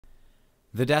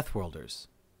The Deathworlders.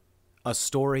 A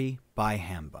Story by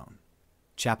Hambone.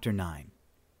 Chapter 9.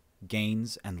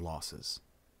 Gains and Losses.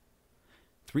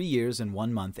 3 years and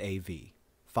 1 month AV.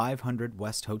 500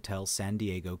 West Hotel, San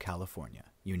Diego, California,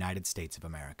 United States of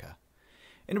America.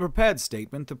 In a prepared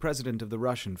statement, the president of the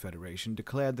Russian Federation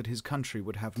declared that his country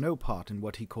would have no part in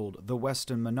what he called the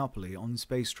Western monopoly on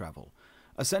space travel,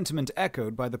 a sentiment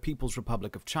echoed by the People's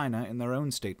Republic of China in their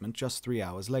own statement just 3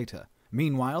 hours later.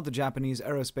 Meanwhile, the Japanese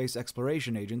Aerospace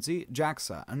Exploration Agency,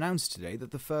 JAXA, announced today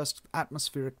that the first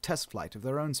atmospheric test flight of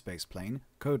their own spaceplane,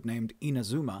 codenamed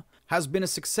Inazuma, has been a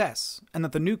success, and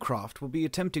that the new craft will be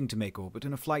attempting to make orbit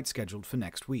in a flight scheduled for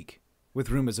next week. With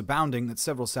rumors abounding that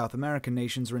several South American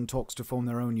nations are in talks to form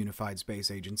their own unified space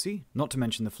agency, not to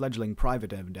mention the fledgling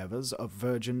private endeavors of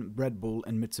Virgin, Red Bull,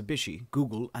 and Mitsubishi,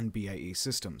 Google, and BAE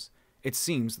Systems, it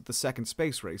seems that the second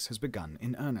space race has begun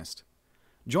in earnest.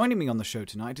 Joining me on the show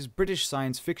tonight is British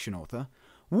science fiction author,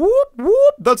 whoop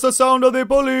whoop, that's the sound of the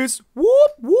police,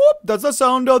 whoop whoop, that's the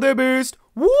sound of the beast,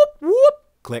 whoop whoop,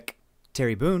 click,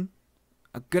 Terry Boone.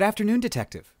 Good afternoon,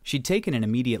 Detective. She'd taken an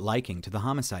immediate liking to the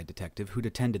homicide detective who'd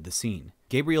attended the scene,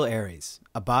 Gabriel Aries,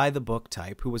 a by-the-book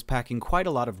type who was packing quite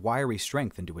a lot of wiry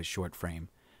strength into his short frame.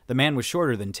 The man was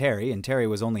shorter than Terry, and Terry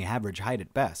was only average height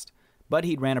at best. But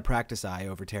he'd ran a practice eye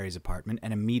over Terry's apartment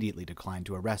and immediately declined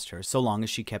to arrest her so long as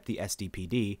she kept the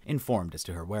SDPD informed as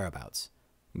to her whereabouts.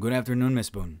 Good afternoon, Miss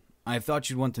Boone. I thought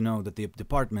you'd want to know that the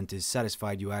department is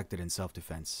satisfied you acted in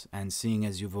self-defense, and seeing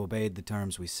as you've obeyed the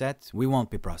terms we set, we won't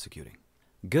be prosecuting.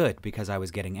 Good, because I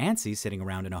was getting antsy sitting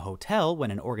around in a hotel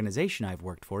when an organization I've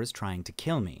worked for is trying to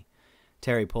kill me.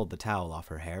 Terry pulled the towel off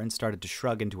her hair and started to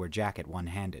shrug into her jacket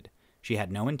one-handed. She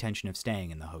had no intention of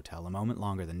staying in the hotel a moment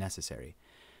longer than necessary.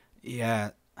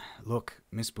 Yeah, look,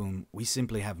 Miss Boone, we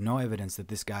simply have no evidence that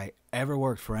this guy ever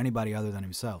worked for anybody other than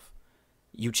himself.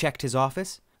 You checked his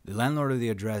office? The landlord of the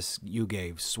address you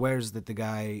gave swears that the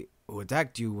guy who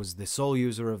attacked you was the sole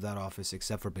user of that office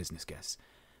except for business guests.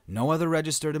 No other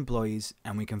registered employees,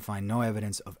 and we can find no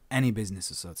evidence of any business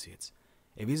associates.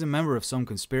 If he's a member of some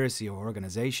conspiracy or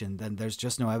organization, then there's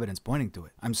just no evidence pointing to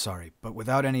it. I'm sorry, but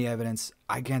without any evidence,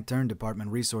 I can't turn department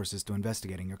resources to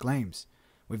investigating your claims.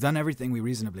 We've done everything we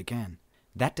reasonably can.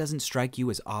 That doesn't strike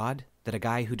you as odd, that a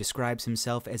guy who describes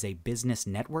himself as a business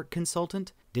network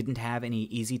consultant didn't have any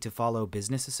easy-to-follow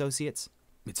business associates?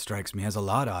 It strikes me as a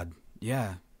lot odd,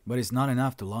 yeah, but it's not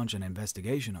enough to launch an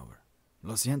investigation over.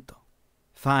 Lo siento.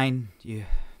 Fine,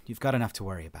 you've got enough to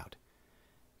worry about.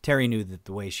 Terry knew that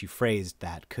the way she phrased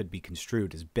that could be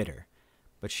construed as bitter,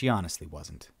 but she honestly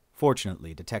wasn't.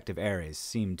 Fortunately, Detective Aries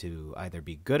seemed to either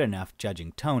be good enough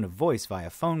judging tone of voice via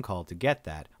phone call to get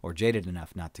that, or jaded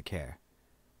enough not to care.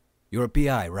 You're a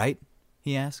PI, right?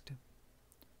 He asked.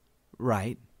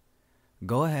 Right.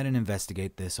 Go ahead and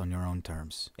investigate this on your own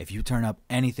terms. If you turn up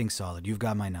anything solid, you've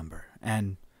got my number.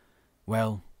 And,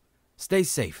 well, stay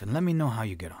safe and let me know how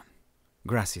you get on.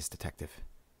 Gracias, Detective.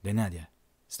 De nada.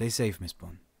 Stay safe, Miss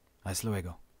Boone. Hasta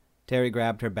luego. Terry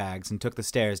grabbed her bags and took the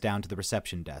stairs down to the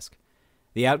reception desk.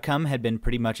 The outcome had been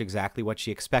pretty much exactly what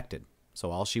she expected,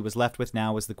 so all she was left with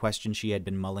now was the question she had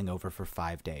been mulling over for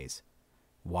 5 days.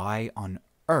 Why on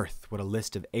earth would a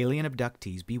list of alien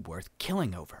abductees be worth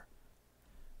killing over?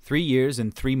 3 years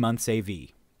and 3 months AV,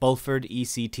 Bulford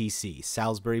ECTC,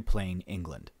 Salisbury Plain,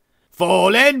 England.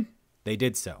 Fall in! They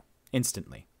did so,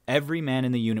 instantly. Every man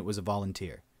in the unit was a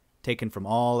volunteer, taken from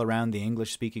all around the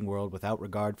English-speaking world without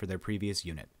regard for their previous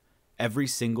unit. Every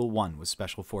single one was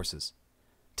Special Forces.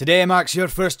 Today marks your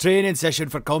first training session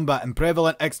for combat in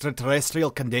prevalent extraterrestrial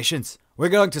conditions. We're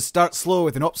going to start slow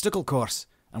with an obstacle course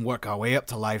and work our way up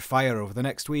to live fire over the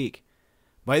next week.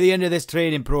 By the end of this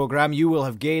training program, you will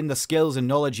have gained the skills and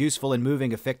knowledge useful in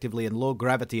moving effectively in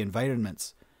low-gravity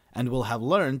environments, and will have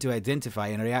learned to identify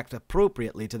and react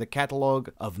appropriately to the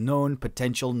catalogue of known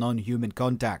potential non-human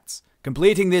contacts.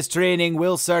 Completing this training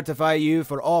will certify you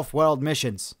for off-world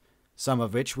missions, some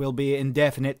of which will be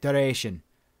indefinite duration.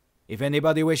 If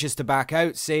anybody wishes to back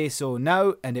out, say so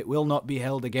now, and it will not be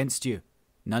held against you.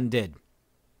 None did.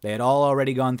 They had all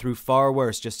already gone through far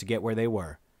worse just to get where they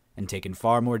were, and taken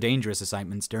far more dangerous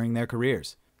assignments during their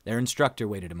careers. Their instructor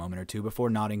waited a moment or two before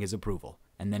nodding his approval,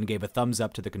 and then gave a thumbs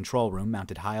up to the control room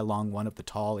mounted high along one of the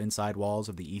tall inside walls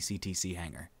of the ECTC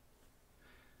hangar.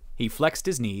 He flexed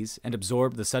his knees and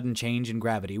absorbed the sudden change in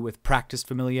gravity with practiced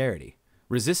familiarity,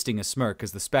 resisting a smirk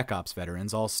as the Spec Ops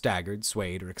veterans all staggered,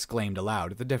 swayed, or exclaimed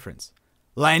aloud at the difference.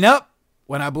 Line up!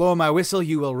 When I blow my whistle,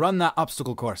 you will run that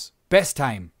obstacle course. Best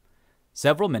time!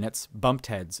 Several minutes, bumped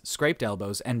heads, scraped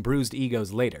elbows, and bruised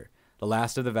egos later, the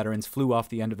last of the veterans flew off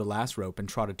the end of the last rope and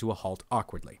trotted to a halt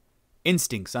awkwardly.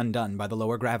 Instincts undone by the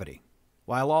lower gravity.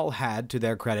 While all had, to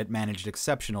their credit, managed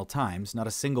exceptional times, not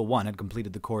a single one had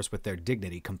completed the course with their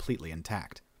dignity completely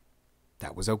intact.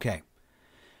 That was okay.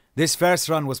 This first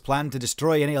run was planned to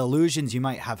destroy any illusions you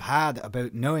might have had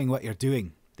about knowing what you're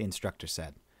doing, the instructor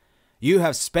said. You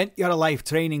have spent your life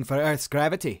training for Earth's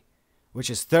gravity, which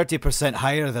is 30%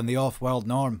 higher than the off-world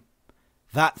norm.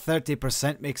 That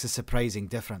 30% makes a surprising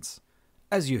difference,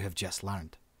 as you have just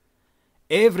learned.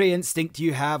 Every instinct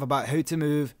you have about how to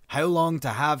move, how long to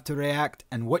have to react,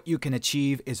 and what you can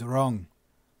achieve is wrong.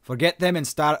 Forget them and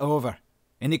start over.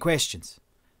 Any questions?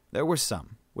 There were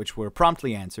some, which were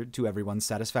promptly answered to everyone's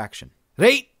satisfaction.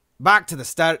 Right, back to the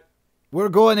start. We're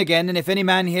going again, and if any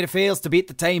man here fails to beat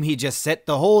the time he just set,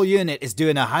 the whole unit is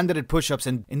doing 100 push-ups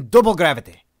in double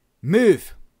gravity.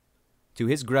 Move! To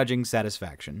his grudging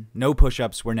satisfaction, no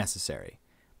push-ups were necessary,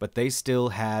 but they still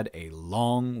had a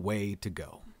long way to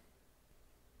go.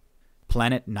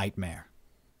 Planet Nightmare.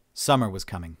 Summer was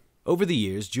coming. Over the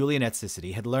years, Julian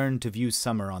Etzicity had learned to view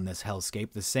summer on this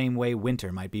hellscape the same way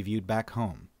winter might be viewed back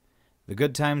home. The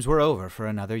good times were over for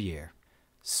another year.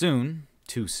 Soon,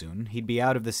 too soon, he'd be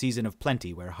out of the season of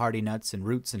plenty where hardy nuts and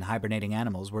roots and hibernating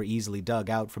animals were easily dug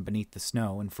out from beneath the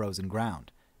snow and frozen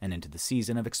ground, and into the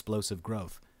season of explosive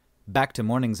growth. Back to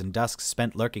mornings and dusks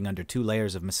spent lurking under 2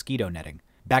 layers of mosquito netting.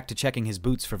 Back to checking his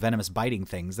boots for venomous biting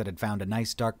things that had found a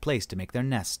nice dark place to make their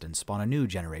nest and spawn a new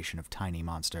generation of tiny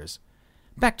monsters.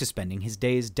 Back to spending his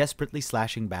days desperately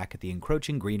slashing back at the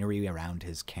encroaching greenery around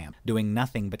his camp, doing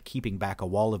nothing but keeping back a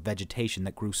wall of vegetation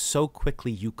that grew so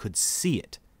quickly you could see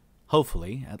it.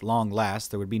 Hopefully, at long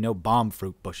last, there would be no bomb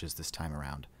fruit bushes this time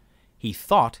around. He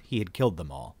thought he had killed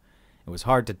them all. It was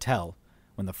hard to tell,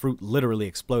 when the fruit literally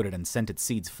exploded and sent its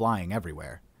seeds flying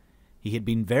everywhere. He had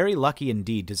been very lucky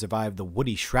indeed to survive the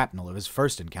woody shrapnel of his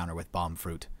first encounter with bomb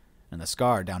fruit, and the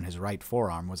scar down his right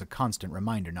forearm was a constant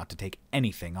reminder not to take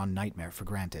anything on Nightmare for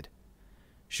granted.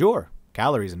 Sure,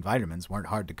 calories and vitamins weren't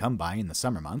hard to come by in the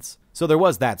summer months, so there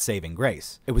was that saving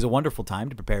grace. It was a wonderful time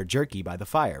to prepare jerky by the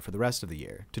fire for the rest of the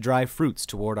year, to dry fruits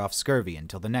to ward off scurvy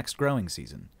until the next growing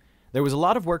season. There was a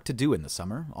lot of work to do in the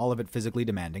summer, all of it physically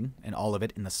demanding, and all of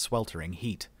it in the sweltering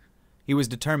heat. He was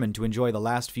determined to enjoy the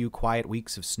last few quiet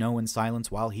weeks of snow and silence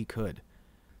while he could.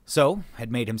 So,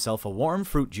 had made himself a warm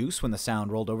fruit juice when the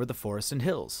sound rolled over the forests and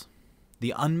hills.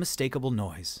 The unmistakable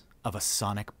noise of a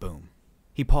sonic boom.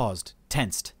 He paused,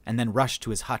 tensed, and then rushed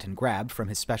to his hut and grabbed from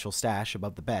his special stash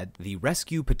above the bed the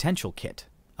Rescue Potential Kit,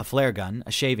 a flare gun,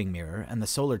 a shaving mirror, and the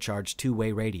solar-charged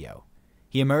 2-way radio.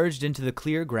 He emerged into the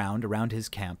clear ground around his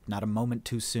camp not a moment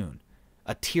too soon.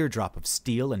 A teardrop of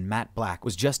steel and matte black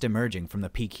was just emerging from the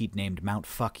peak he'd named Mount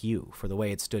Fuck You for the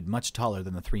way it stood much taller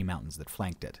than the 3 mountains that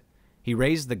flanked it. He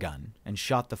raised the gun and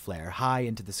shot the flare high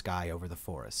into the sky over the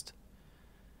forest.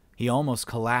 He almost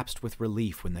collapsed with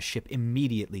relief when the ship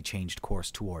immediately changed course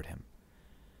toward him.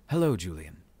 "Hello,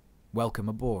 Julian. Welcome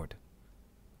aboard."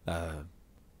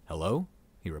 Hello?"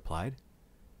 he replied,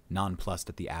 nonplussed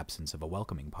at the absence of a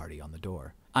welcoming party on the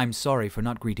door. "I'm sorry for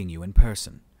not greeting you in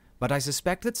person, but I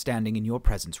suspect that standing in your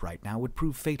presence right now would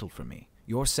prove fatal for me.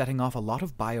 You're setting off a lot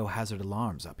of biohazard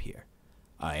alarms up here."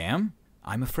 "I am?"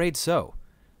 "I'm afraid so.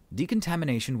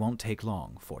 Decontamination won't take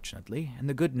long, fortunately, and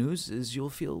the good news is you'll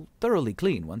feel thoroughly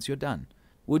clean once you're done.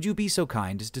 Would you be so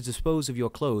kind as to dispose of your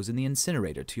clothes in the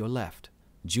incinerator to your left?"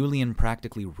 Julian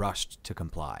practically rushed to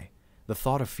comply. The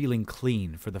thought of feeling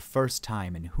clean for the first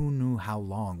time in who knew how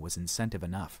long was incentive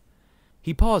enough.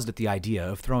 He paused at the idea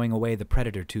of throwing away the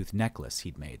predator tooth necklace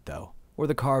he'd made, though, or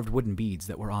the carved wooden beads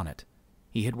that were on it.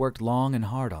 He had worked long and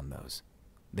hard on those.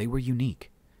 They were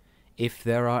unique. "If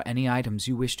there are any items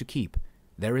you wish to keep,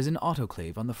 there is an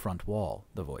autoclave on the front wall,"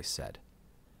 the voice said.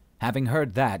 Having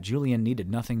heard that, Julian needed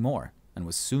nothing more, and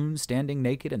was soon standing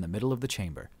naked in the middle of the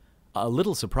chamber, a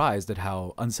little surprised at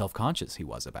how unselfconscious he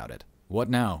was about it. "What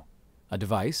now?" A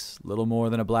device, little more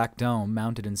than a black dome,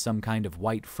 mounted in some kind of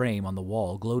white frame on the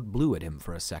wall, glowed blue at him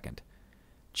for a second.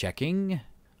 Checking.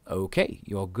 Okay,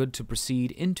 you're good to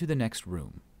proceed into the next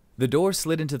room. The door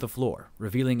slid into the floor,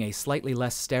 revealing a slightly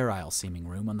less sterile-seeming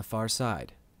room on the far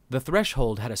side. The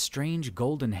threshold had a strange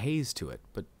golden haze to it,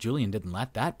 but Julian didn't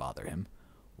let that bother him.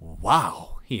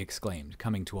 "Wow!" he exclaimed,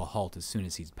 coming to a halt as soon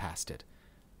as he'd passed it.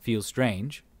 "Feel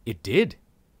strange?" It did.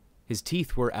 His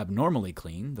teeth were abnormally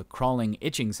clean, the crawling,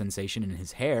 itching sensation in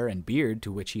his hair and beard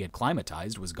to which he had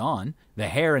climatized was gone. The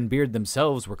hair and beard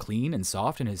themselves were clean and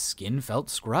soft, and his skin felt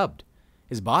scrubbed.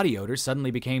 His body odor suddenly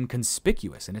became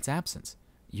conspicuous in its absence.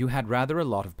 You had rather a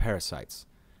lot of parasites.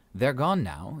 They're gone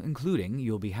now, including,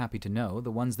 you'll be happy to know,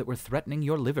 the ones that were threatening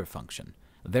your liver function.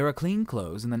 There are clean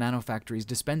clothes in the nanofactory's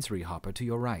dispensary hopper to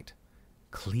your right.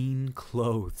 Clean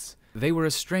clothes. They were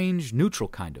a strange, neutral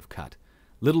kind of cut.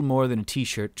 Little more than a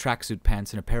t-shirt, tracksuit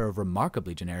pants, and a pair of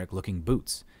remarkably generic-looking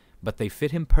boots. But they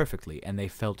fit him perfectly, and they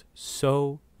felt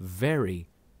so very,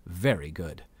 very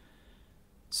good.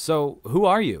 "So, who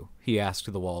are you?" he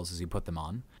asked the walls as he put them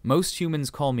on. "Most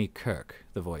humans call me Kirk,"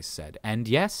 the voice said. "And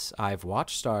yes, I've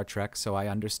watched Star Trek, so I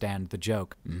understand the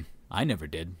joke." I never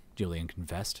did," Julian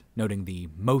confessed, noting the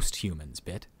 "most humans"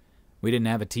 bit. "We didn't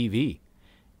have a TV."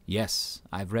 "Yes,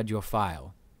 I've read your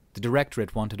file. The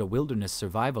Directorate wanted a wilderness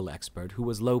survival expert who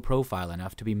was low profile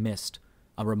enough to be missed.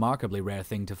 A remarkably rare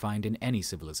thing to find in any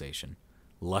civilization.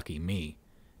 Lucky me.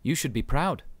 You should be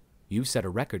proud. You've set a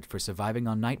record for surviving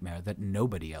on Nightmare that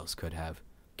nobody else could have.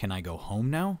 Can I go home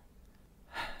now?"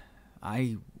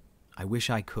 I wish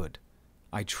I could.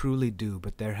 I truly do,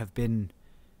 but there have been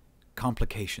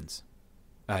complications."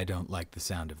 "I don't like the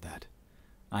sound of that."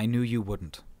 "I knew you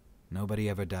wouldn't. Nobody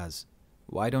ever does.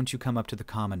 Why don't you come up to the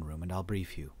common room and I'll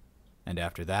brief you." "And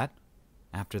after that?"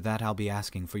 "After that I'll be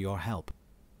asking for your help."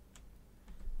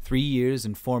 3 years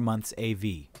and 4 months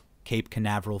AV, Cape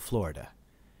Canaveral, Florida.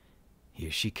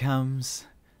 Here she comes.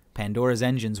 Pandora's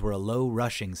engines were a low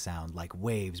rushing sound like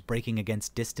waves breaking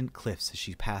against distant cliffs as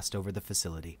she passed over the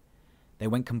facility. They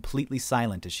went completely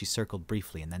silent as she circled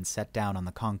briefly and then set down on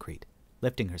the concrete,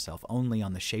 lifting herself only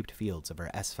on the shaped fields of her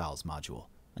S-Files module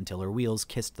until her wheels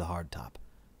kissed the hardtop.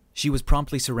 She was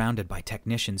promptly surrounded by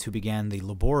technicians who began the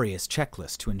laborious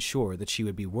checklist to ensure that she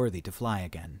would be worthy to fly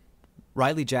again.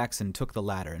 Riley Jackson took the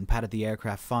ladder and patted the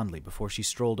aircraft fondly before she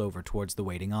strolled over towards the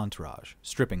waiting entourage,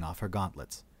 stripping off her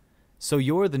gauntlets. "So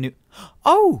you're the new—"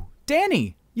 "Oh,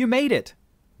 Danny! You made it!"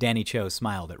 Danny Cho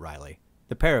smiled at Riley.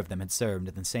 The pair of them had served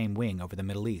in the same wing over the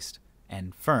Middle East,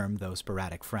 and firm though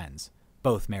sporadic friends,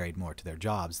 both married more to their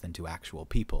jobs than to actual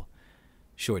people.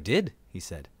 "Sure did," he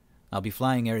said. "I'll be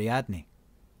flying Ariadne."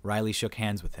 Riley shook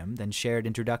hands with him, then shared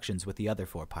introductions with the other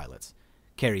 4 pilots.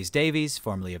 Carries Davies,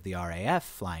 formerly of the RAF,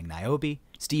 flying Niobe,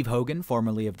 Steve Hogan,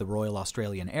 formerly of the Royal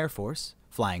Australian Air Force,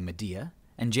 flying Medea,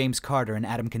 and James Carter and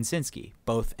Adam Kinsinski,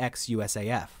 both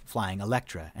ex-USAF, flying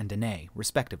Electra and Danae,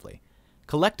 respectively.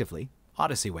 Collectively,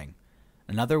 Odyssey Wing.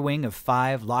 Another wing of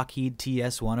 5 Lockheed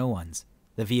TS-101s,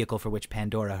 the vehicle for which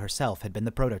Pandora herself had been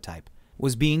the prototype,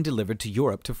 was being delivered to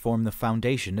Europe to form the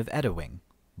foundation of Edda Wing.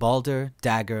 Balder,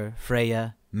 Dagger,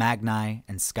 Freya, Magni,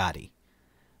 and Skadi.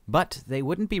 But they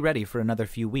wouldn't be ready for another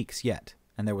few weeks yet,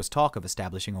 and there was talk of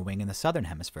establishing a wing in the southern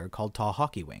hemisphere called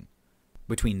Tahawki Wing.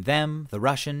 Between them, the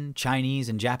Russian, Chinese,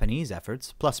 and Japanese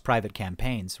efforts, plus private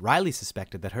campaigns, Riley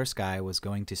suspected that her sky was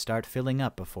going to start filling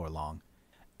up before long.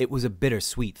 It was a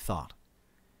bittersweet thought.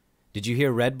 "Did you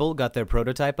hear Red Bull got their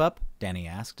prototype up?" Danny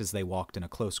asked as they walked in a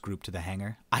close group to the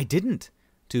hangar. "I didn't.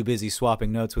 Too busy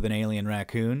swapping notes with an alien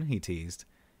raccoon," he teased.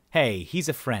 "Hey, he's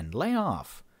a friend. Lay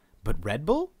off." "But Red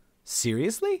Bull?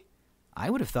 Seriously? I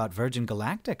would have thought Virgin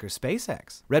Galactic or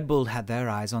SpaceX." "Red Bull had their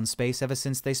eyes on space ever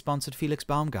since they sponsored Felix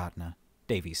Baumgartner,"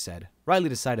 Davies said. Riley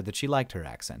decided that she liked her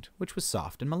accent, which was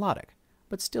soft and melodic,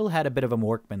 but still had a bit of a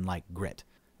workman-like grit.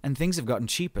 "And things have gotten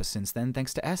cheaper since then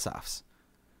thanks to SAFs.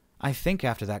 I think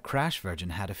after that crash Virgin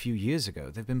had a few years ago,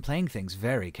 they've been playing things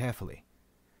very carefully."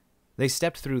 They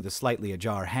stepped through the slightly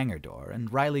ajar hangar door,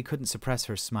 and Riley couldn't suppress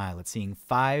her smile at seeing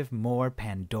 5 more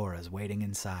Pandoras waiting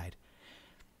inside.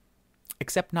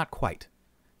 Except not quite.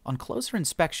 On closer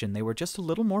inspection, they were just a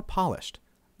little more polished.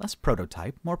 Less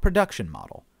prototype, more production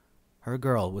model. Her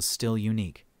girl was still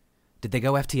unique. "Did they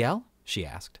go FTL?" she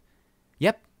asked.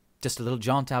 "Yep, just a little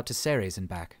jaunt out to Ceres and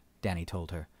back," Danny told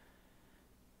her.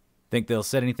 "Think they'll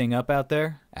set anything up out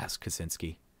there?" asked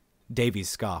Kaczynski. Davies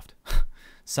scoffed.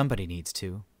 "Somebody needs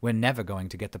to. We're never going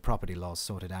to get the property laws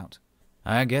sorted out."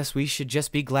 "I guess we should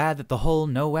just be glad that the whole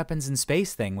no weapons in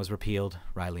space thing was repealed,"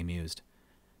 Riley mused.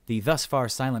 The thus far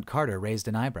silent Carter raised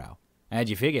an eyebrow. "How'd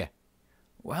you figure?"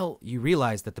 "Well, you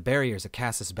realize that the barrier's a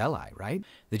casus belli, right?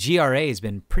 The GRA has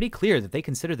been pretty clear that they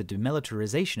consider the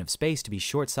demilitarization of space to be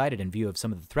short-sighted in view of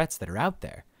some of the threats that are out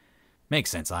there." "Makes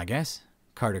sense, I guess,"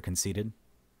 Carter conceded.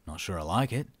 "Not sure I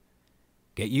like it."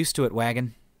 "Get used to it,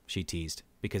 Wagon," she teased,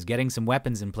 "because getting some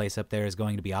weapons in place up there is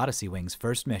going to be Odyssey Wing's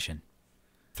first mission."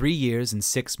 3 years and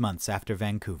 6 months after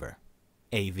Vancouver.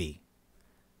 AV.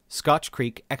 Scotch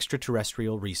Creek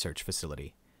Extraterrestrial Research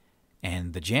Facility.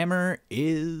 And the jammer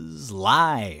is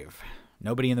live.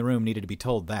 Nobody in the room needed to be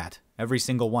told that. Every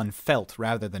single one felt,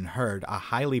 rather than heard, a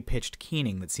highly pitched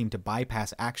keening that seemed to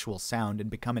bypass actual sound and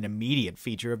become an immediate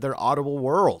feature of their audible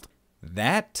world.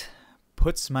 "That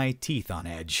puts my teeth on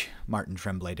edge," Martin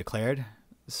Tremblay declared.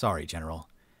 "Sorry, General."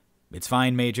 "It's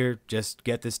fine, Major. Just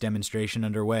get this demonstration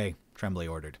underway," Tremblay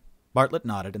ordered. Bartlett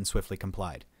nodded and swiftly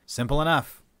complied. "Simple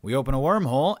enough. We open a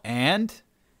wormhole and..."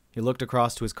 He looked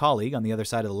across to his colleague on the other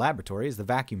side of the laboratory as the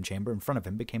vacuum chamber in front of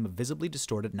him became a visibly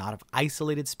distorted knot of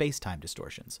isolated space-time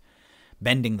distortions,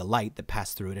 bending the light that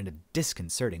passed through it in a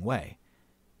disconcerting way.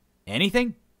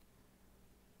 "Anything?"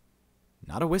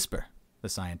 "Not a whisper," the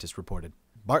scientist reported.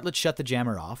 Bartlett shut the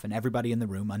jammer off, and everybody in the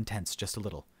room untensed just a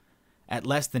little. "At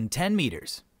less than 10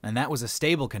 meters, and that was a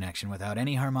stable connection without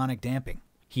any harmonic damping,"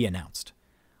 he announced.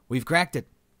 "We've cracked it.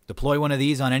 Deploy one of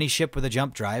these on any ship with a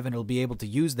jump drive, and it'll be able to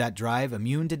use that drive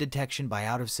immune to detection by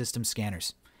out-of-system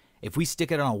scanners. If we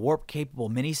stick it on a warp-capable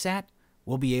minisat,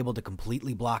 we'll be able to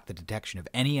completely block the detection of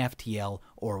any FTL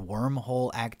or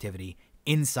wormhole activity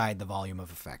inside the volume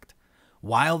of effect,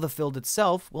 while the field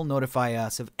itself will notify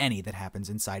us of any that happens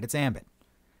inside its ambit."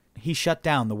 He shut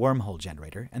down the wormhole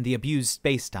generator, and the abused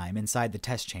space-time inside the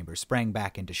test chamber sprang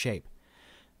back into shape.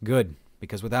 "Good,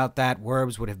 because without that,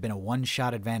 Werbs would have been a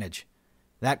one-shot advantage."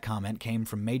 That comment came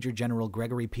from Major General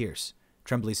Gregory Pierce,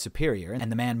 Tremblay's superior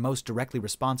and the man most directly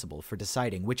responsible for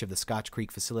deciding which of the Scotch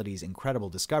Creek facility's incredible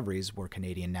discoveries were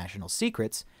Canadian national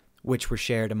secrets, which were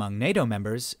shared among NATO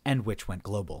members, and which went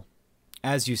global.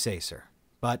 "As you say, sir.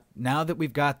 But now that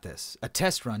we've got this, a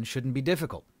test run shouldn't be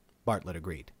difficult," Bartlett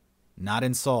agreed. "Not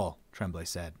in Sol," Tremblay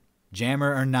said.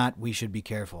 "Jammer or not, we should be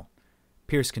careful."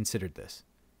 Pierce considered this.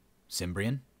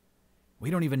 "Cimbrian? We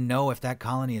don't even know if that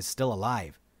colony is still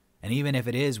alive. And even if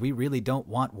it is, we really don't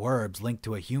want Werbs linked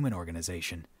to a human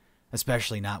organization.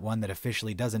 Especially not one that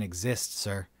officially doesn't exist,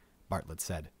 sir," Bartlett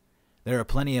said. "There are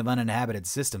plenty of uninhabited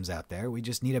systems out there. We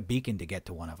just need a beacon to get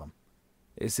to one of them.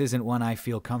 This isn't one I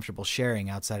feel comfortable sharing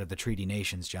outside of the treaty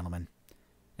nations, gentlemen.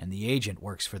 And the agent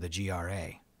works for the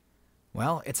GRA."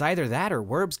 "Well, it's either that or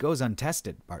Werbs goes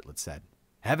untested," Bartlett said.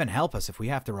 "Heaven help us if we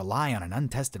have to rely on an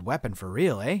untested weapon for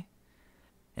real, eh?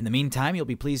 In the meantime, you'll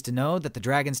be pleased to know that the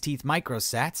Dragon's Teeth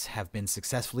microsats have been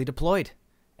successfully deployed.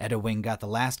 Edda Wing got the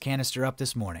last canister up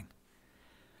this morning."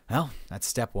 "Well, that's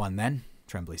step one then,"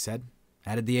 Tremblay said.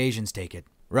 "How did the Asians take it?"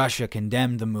 "Russia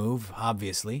condemned the move,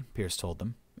 obviously," Pierce told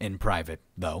them. "In private,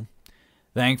 though.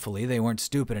 Thankfully, they weren't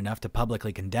stupid enough to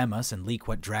publicly condemn us and leak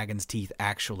what Dragon's Teeth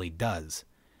actually does.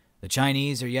 The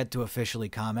Chinese are yet to officially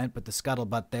comment, but the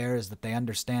scuttlebutt there is that they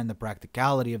understand the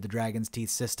practicality of the Dragon's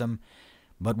Teeth system,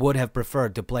 but would have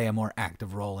preferred to play a more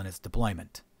active role in its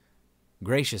deployment.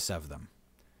 Gracious of them."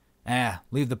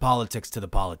 Leave the politics to the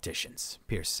politicians,"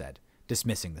 Pierce said,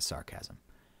 dismissing the sarcasm.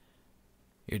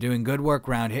 "You're doing good work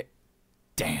round here."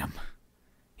 "Damn."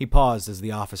 He paused as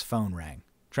the office phone rang.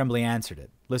 Tremblay answered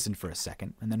it, listened for a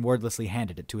second, and then wordlessly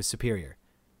handed it to his superior.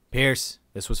 "Pierce."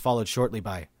 This was followed shortly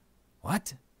by,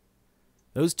 "What?"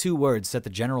 Those two words set the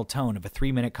general tone of a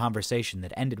 3-minute conversation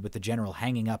that ended with the general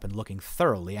hanging up and looking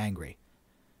thoroughly angry.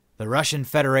 "The Russian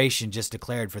Federation just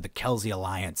declared for the Kelsey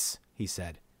Alliance," he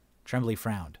said. Tremblay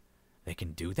frowned. "They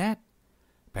can do that?"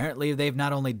 "Apparently they've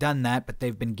not only done that, but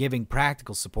they've been giving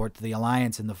practical support to the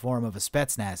Alliance in the form of a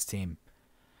Spetsnaz team.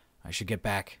 I should get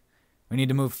back. We need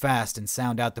to move fast and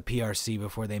sound out the PRC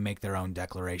before they make their own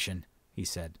declaration," he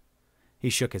said. He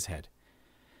shook his head.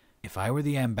 "If I were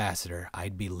the ambassador,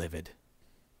 I'd be livid."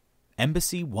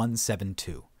 Embassy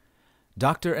 172.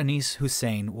 Dr. Anis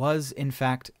Hussein was, in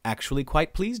fact, actually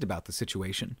quite pleased about the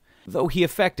situation, though he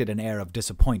affected an air of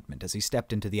disappointment as he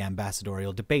stepped into the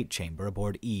ambassadorial debate chamber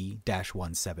aboard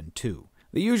E-172.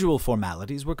 The usual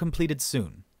formalities were completed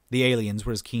soon. The aliens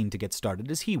were as keen to get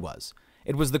started as he was.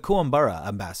 It was the Coimbra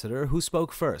ambassador who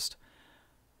spoke first.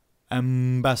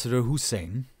 "Ambassador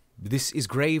Hussein, this is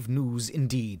grave news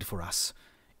indeed for us.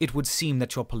 It would seem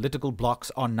that your political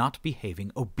blocs are not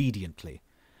behaving obediently."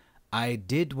 "I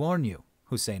did warn you,"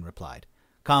 Hussein replied,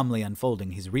 calmly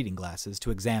unfolding his reading glasses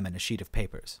to examine a sheet of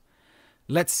papers.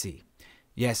 "Let's see.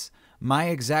 Yes, my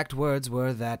exact words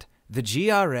were that the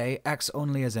GRA acts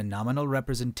only as a nominal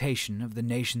representation of the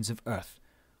nations of Earth,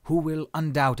 who will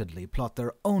undoubtedly plot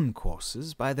their own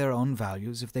courses by their own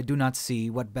values if they do not see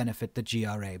what benefit the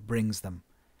GRA brings them."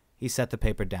 He set the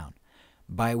paper down.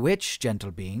 "By which,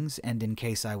 gentle beings, and in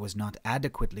case I was not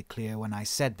adequately clear when I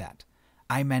said that,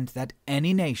 I meant that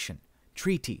any nation,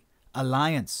 treaty,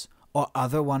 alliance, or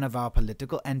other one of our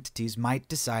political entities might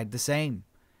decide the same.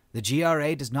 The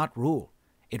GRA does not rule.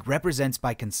 It represents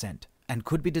by consent, and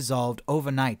could be dissolved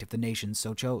overnight if the nations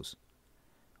so chose."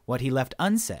 What he left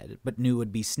unsaid, but knew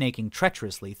would be snaking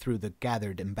treacherously through the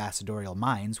gathered ambassadorial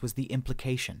minds, was the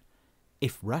implication.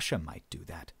 If Russia might do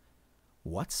that,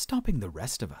 what's stopping the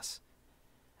rest of us?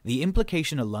 The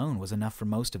implication alone was enough for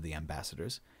most of the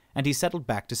ambassadors, and he settled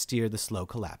back to steer the slow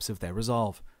collapse of their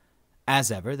resolve.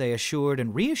 As ever, they assured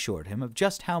and reassured him of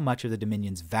just how much of the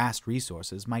Dominion's vast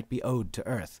resources might be owed to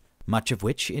Earth, much of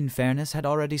which, in fairness, had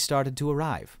already started to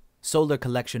arrive. Solar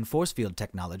collection force field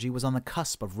technology was on the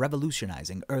cusp of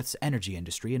revolutionizing Earth's energy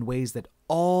industry in ways that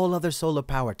all other solar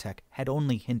power tech had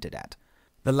only hinted at.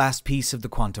 The last piece of the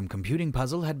quantum computing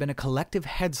puzzle had been a collective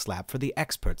head-slap for the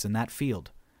experts in that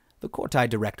field. The Cortai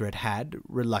Directorate had,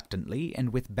 reluctantly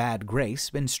and with bad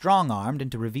grace, been strong-armed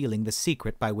into revealing the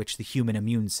secret by which the human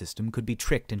immune system could be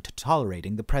tricked into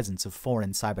tolerating the presence of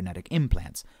foreign cybernetic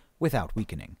implants without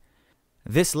weakening.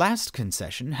 This last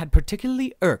concession had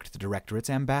particularly irked the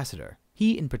Directorate's ambassador.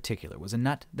 He, in particular, was a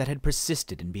nut that had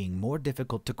persisted in being more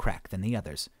difficult to crack than the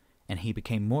others, and he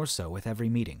became more so with every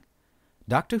meeting.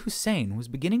 Dr. Hussein was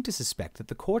beginning to suspect that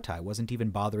the Cortai wasn't even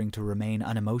bothering to remain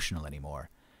unemotional anymore.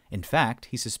 In fact,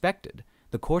 he suspected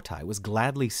the Cortai was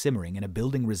gladly simmering in a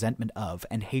building resentment of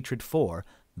and hatred for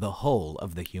the whole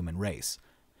of the human race.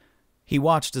 He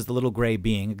watched as the little gray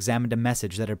being examined a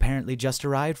message that had apparently just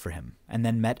arrived for him, and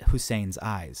then met Hussein's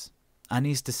eyes.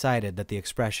 Anis decided that the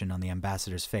expression on the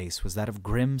ambassador's face was that of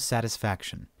grim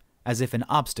satisfaction, as if an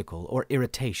obstacle or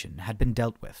irritation had been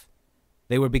dealt with.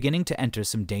 They were beginning to enter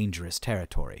some dangerous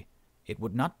territory. It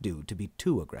would not do to be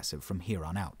too aggressive from here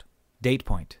on out. Date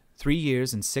point: 3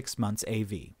 years and 6 months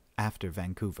AV, after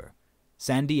Vancouver.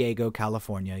 San Diego,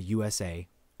 California, USA,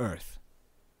 Earth.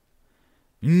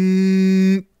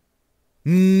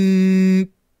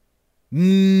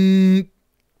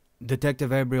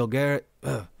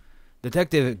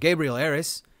 Detective Gabriel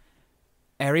Aris.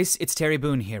 Aris, it's Terry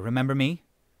Boone here. Remember me?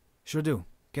 Sure do.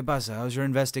 ¿Qué pasa? How's your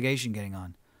investigation getting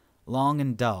on? Long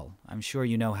and dull. I'm sure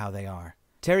you know how they are.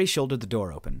 Terry shouldered the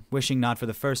door open, wishing not for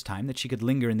the first time that she could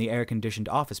linger in the air-conditioned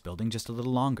office building just a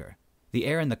little longer. The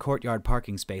air in the courtyard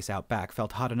parking space out back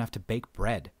felt hot enough to bake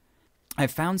bread. I've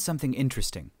found something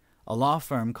interesting. A law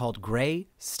firm called Gray,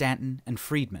 Stanton, and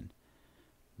Friedman.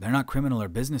 They're not criminal or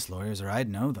business lawyers, or I'd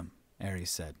know them, Aries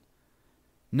said.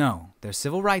 No, they're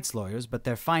civil rights lawyers, but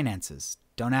their finances,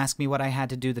 don't ask me what I had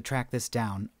to do to track this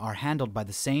down, are handled by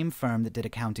the same firm that did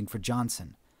accounting for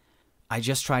Johnson. I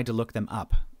just tried to look them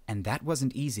up, and that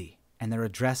wasn't easy, and their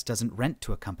address doesn't rent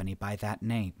to a company by that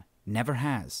name. Never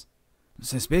has.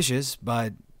 Suspicious,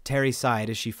 but Terry sighed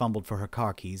as she fumbled for her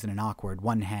car keys in an awkward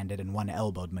one-handed and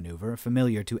one-elbowed maneuver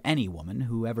familiar to any woman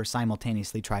who ever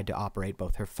simultaneously tried to operate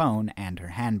both her phone and her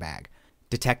handbag.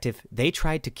 Detective, they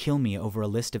tried to kill me over a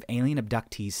list of alien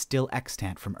abductees still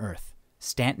extant from Earth.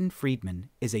 Stanton Friedman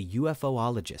is a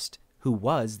UFOologist who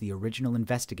was the original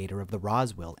investigator of the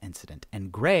Roswell incident,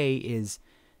 and Gray is...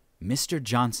 Mr.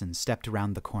 Johnson stepped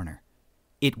around the corner.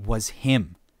 It was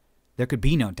him. There could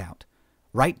be no doubt.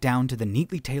 Right down to the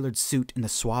neatly tailored suit and the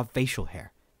suave facial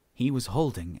hair. He was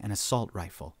holding an assault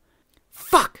rifle.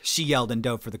 "Fuck!" she yelled and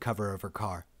dove for the cover of her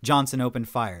car. Johnson opened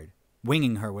fire,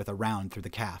 winging her with a round through the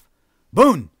calf.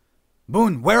 "Boone!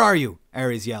 Boone, where are you?"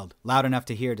 Aries yelled, loud enough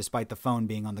to hear despite the phone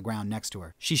being on the ground next to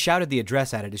her. She shouted the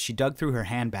address at it as she dug through her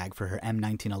handbag for her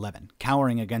M1911,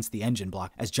 cowering against the engine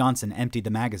block as Johnson emptied the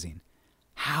magazine.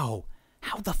 How?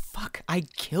 How the fuck? I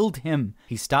killed him!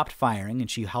 He stopped firing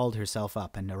and she hauled herself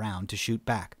up and around to shoot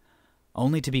back,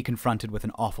 only to be confronted with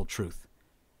an awful truth.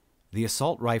 The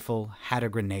assault rifle had a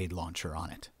grenade launcher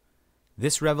on it.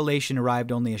 This revelation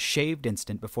arrived only a shaved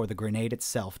instant before the grenade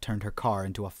itself turned her car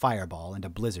into a fireball and a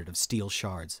blizzard of steel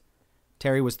shards.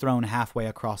 Terry was thrown halfway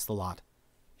across the lot.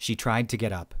 She tried to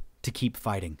get up, to keep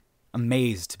fighting,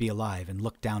 amazed to be alive and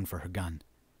looked down for her gun.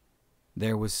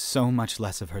 There was so much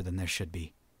less of her than there should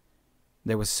be.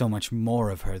 There was so much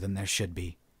more of her than there should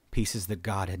be, pieces that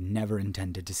God had never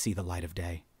intended to see the light of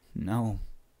day. No.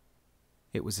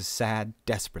 It was a sad,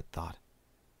 desperate thought,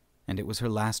 and it was her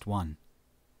last one.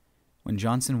 When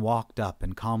Johnson walked up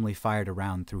and calmly fired a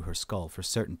round through her skull for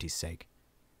certainty's sake,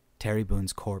 Terry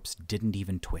Boone's corpse didn't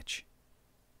even twitch.